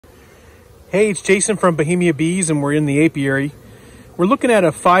Hey, it's Jason from Bohemia Bees, and we're in the apiary. We're looking at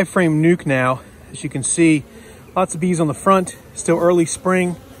a 5-frame nuke now. As you can see, lots of bees on the front, still early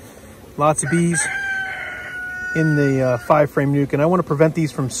spring. Lots of bees in the 5-frame nuke, and I want to prevent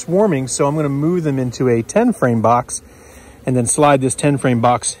these from swarming, so I'm going to move them into a 10-frame box and then slide this 10-frame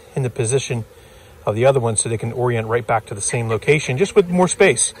box in the position of the other one so they can orient right back to the same location, just with more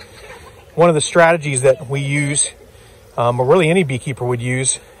space. One of the strategies that we use, or really any beekeeper would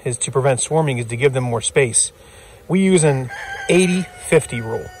use, is to prevent swarming, is to give them more space. We use an 80-50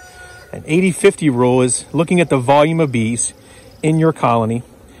 rule. An 80-50 rule is looking at the volume of bees in your colony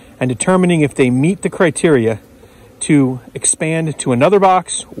and determining if they meet the criteria to expand to another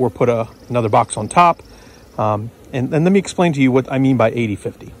box or put another box on top. And let me explain to you what I mean by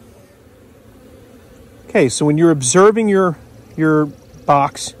 80-50. Okay, so when you're observing your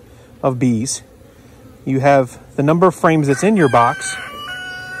box of bees, you have the number of frames that's in your box.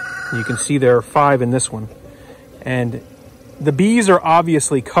 You can see there are 5 in this one. And the bees are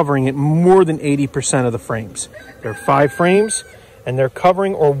obviously covering it more than 80% of the frames. There are 5 frames, and they're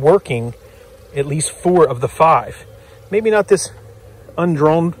covering or working at least 4 of the 5. Maybe not this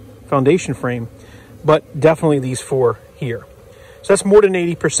undrawn foundation frame, but definitely these 4 here. So that's more than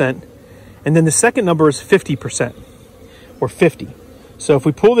 80%. And then the second number is 50%, or 50. So if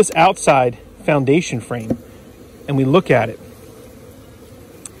we pull this outside foundation frame and we look at it,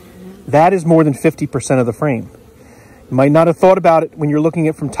 that is more than 50% of the frame. You might not have thought about it when you're looking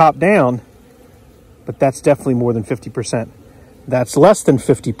at it from top down, but that's definitely more than 50%. That's less than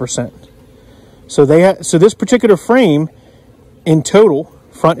 50%. So this particular frame, in total,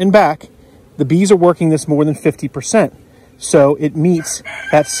 front and back, the bees are working this more than 50%. So it meets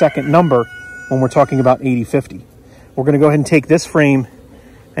that second number when we're talking about 80-50. We're going to go ahead and take this frame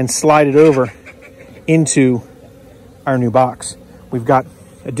and slide it over into our new box. We've got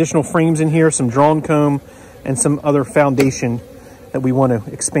additional frames in here, some drawn comb, and some other foundation that we want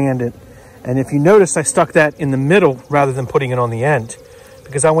to expand it. And if you notice, I stuck that in the middle rather than putting it on the end,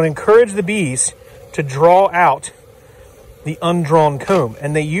 because I want to encourage the bees to draw out the undrawn comb.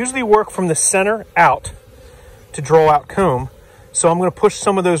 And they usually work from the center out to draw out comb. So I'm going to push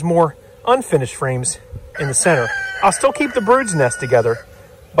some of those more unfinished frames in the center. I'll still keep the bird's nest together,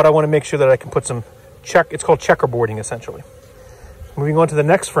 but I want to make sure that I can put some it's called checkerboarding, essentially. Moving on to the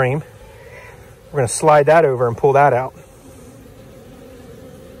next frame, we're going to slide that over and pull that out.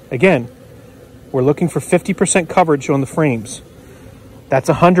 Again, we're looking for 50% coverage on the frames. That's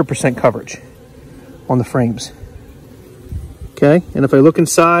 100% coverage on the frames. Okay, and if I look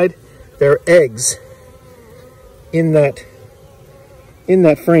inside, there are eggs in that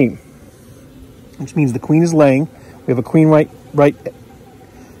frame, which means the queen is laying. We have a queen right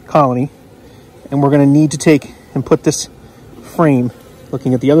colony, and we're going to need to take and put this frame,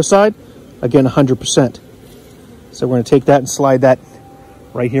 looking at the other side, again 100%. So we're going to take that and slide that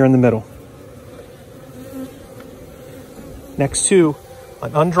right here in the middle, next to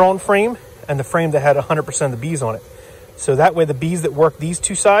an undrawn frame and the frame that had 100% of the bees on it. So that way the bees that work these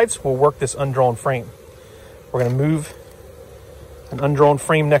 2 sides will work this undrawn frame. We're going to move an undrawn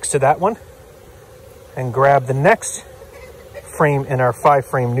frame next to that one and grab the next frame in our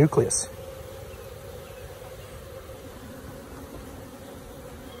 5-frame nucleus.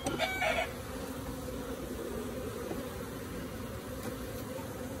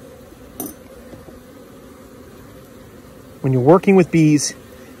 When you're working with bees,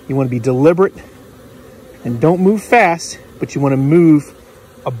 you want to be deliberate and don't move fast, but you want to move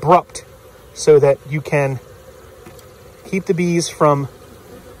abrupt so that you can keep the bees from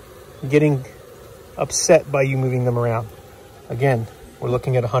getting upset by you moving them around. Again, we're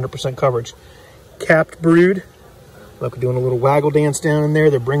looking at 100% coverage. Capped brood. Look, we're doing a little waggle dance down in there.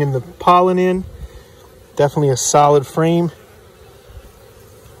 They're bringing the pollen in. Definitely a solid frame.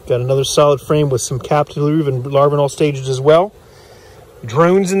 Got another solid frame with some capped brood and larvae in all stages as well.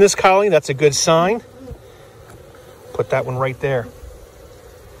 Drones in this colony, that's a good sign. Put that one right there.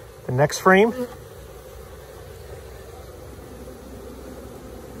 The next frame.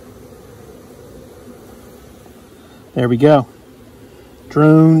 There we go.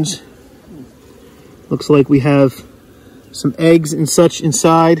 Drones. Looks like we have some eggs and such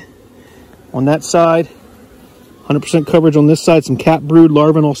inside on that side. 100% coverage on this side. Some capped brood,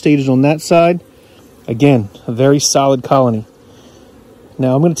 larvae in all stages on that side. Again, a very solid colony.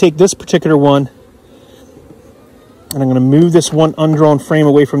 Now I'm going to take this particular one and I'm going to move this one undrawn frame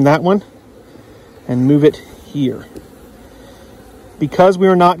away from that one and move it here. Because we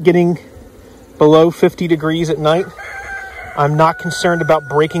are not getting below 50 degrees at night, I'm not concerned about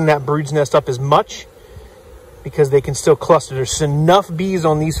breaking that brood's nest up as much because they can still cluster. There's enough bees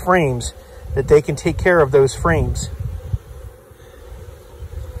on these frames that they can take care of those frames.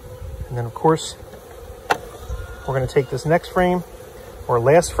 And then of course, we're going to take this next frame or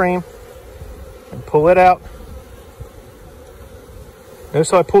last frame and pull it out.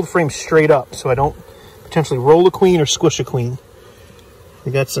 Notice how I pull the frame straight up so I don't potentially roll a queen or squish a queen.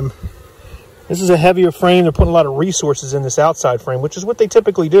 We got some, this is a heavier frame. They're putting a lot of resources in this outside frame, which is what they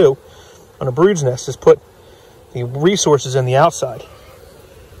typically do on a brood's nest, is put the resources in the outside.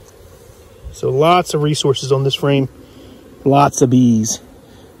 So lots of resources on this frame, lots of bees.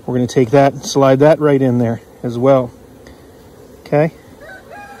 We're going to take that and slide that right in there as well. Okay.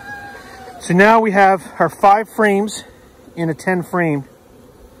 So now we have our 5 frames in a 10 frame,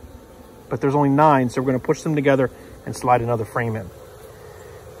 but there's only 9, so we're going to push them together and slide another frame in.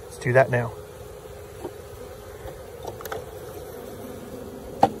 Let's do that now.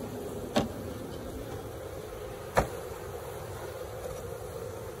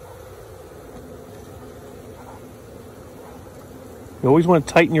 You always want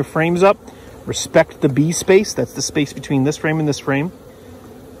to tighten your frames up. Respect the bee space. That's the space between this frame and this frame.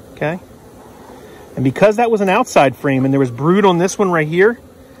 Okay. And because that was an outside frame and there was brood on this one right here,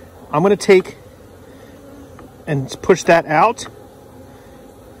 I'm going to take and push that out.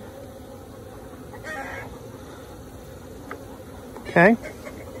 Okay.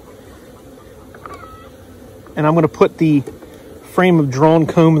 And I'm going to put the frame of drawn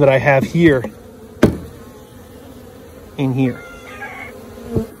comb that I have here in here.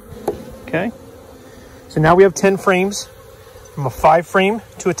 Okay, so now we have 10 frames, from a 5 frame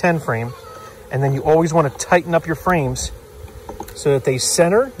to a 10 frame, and then you always want to tighten up your frames so that they're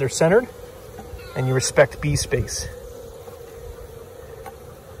centered, and you respect bee space.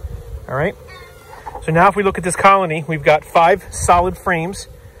 All right, so now if we look at this colony, we've got 5 solid frames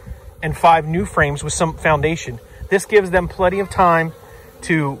and 5 new frames with some foundation. This gives them plenty of time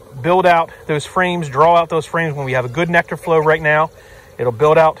to build out those frames, draw out those frames when we have a good nectar flow right now. It'll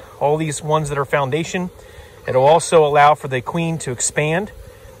build out all these ones that are foundation. It'll also allow for the queen to expand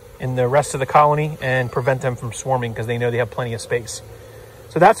in the rest of the colony and prevent them from swarming because they know they have plenty of space.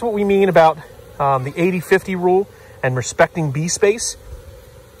 So that's what we mean about the 80-50 rule and respecting bee space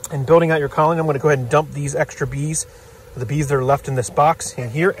and building out your colony. I'm going to go ahead and dump these extra bees, the bees that are left in this box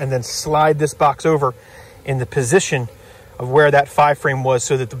in here, and then slide this box over in the position of where that 5 frame was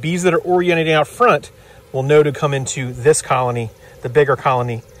so that the bees that are oriented out front will know to come into this colony, the bigger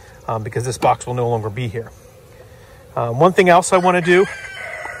colony, because this box will no longer be here. One thing else I want to do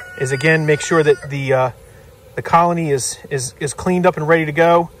is again make sure that the colony is cleaned up and ready to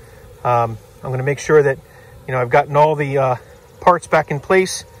go. I'm going to make sure that I've gotten all the parts back in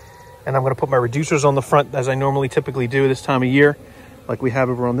place, and I'm going to put my reducers on the front as I normally typically do this time of year, like we have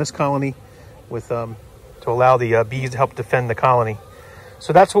over on this colony, with to allow the bees to help defend the colony.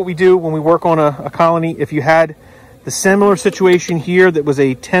 So that's what we do when we work on a colony. If you had the similar situation here that was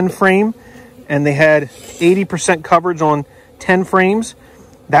a 10 frame and they had 80% coverage on 10 frames,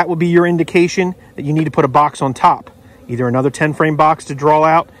 that would be your indication that you need to put a box on top. Either another 10 frame box to draw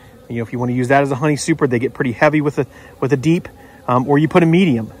out. If you want to use that as a honey super, they get pretty heavy with a deep, or you put a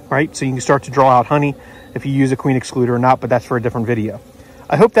medium, right? So you can start to draw out honey if you use a queen excluder or not, but that's for a different video.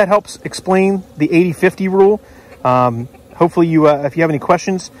 I hope that helps explain the 80-50 rule. Hopefully if you have any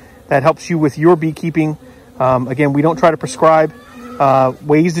questions, that helps you with your beekeeping. Again, we don't try to prescribe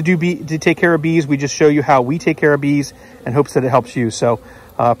ways to take care of bees. We just show you how we take care of bees and hopes that it helps you. So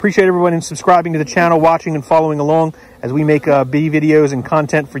appreciate everyone in subscribing to the channel, watching and following along as we make bee videos and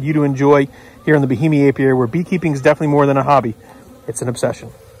content for you to enjoy here in the Bohemia apiary, where beekeeping is definitely more than a hobby. It's an obsession.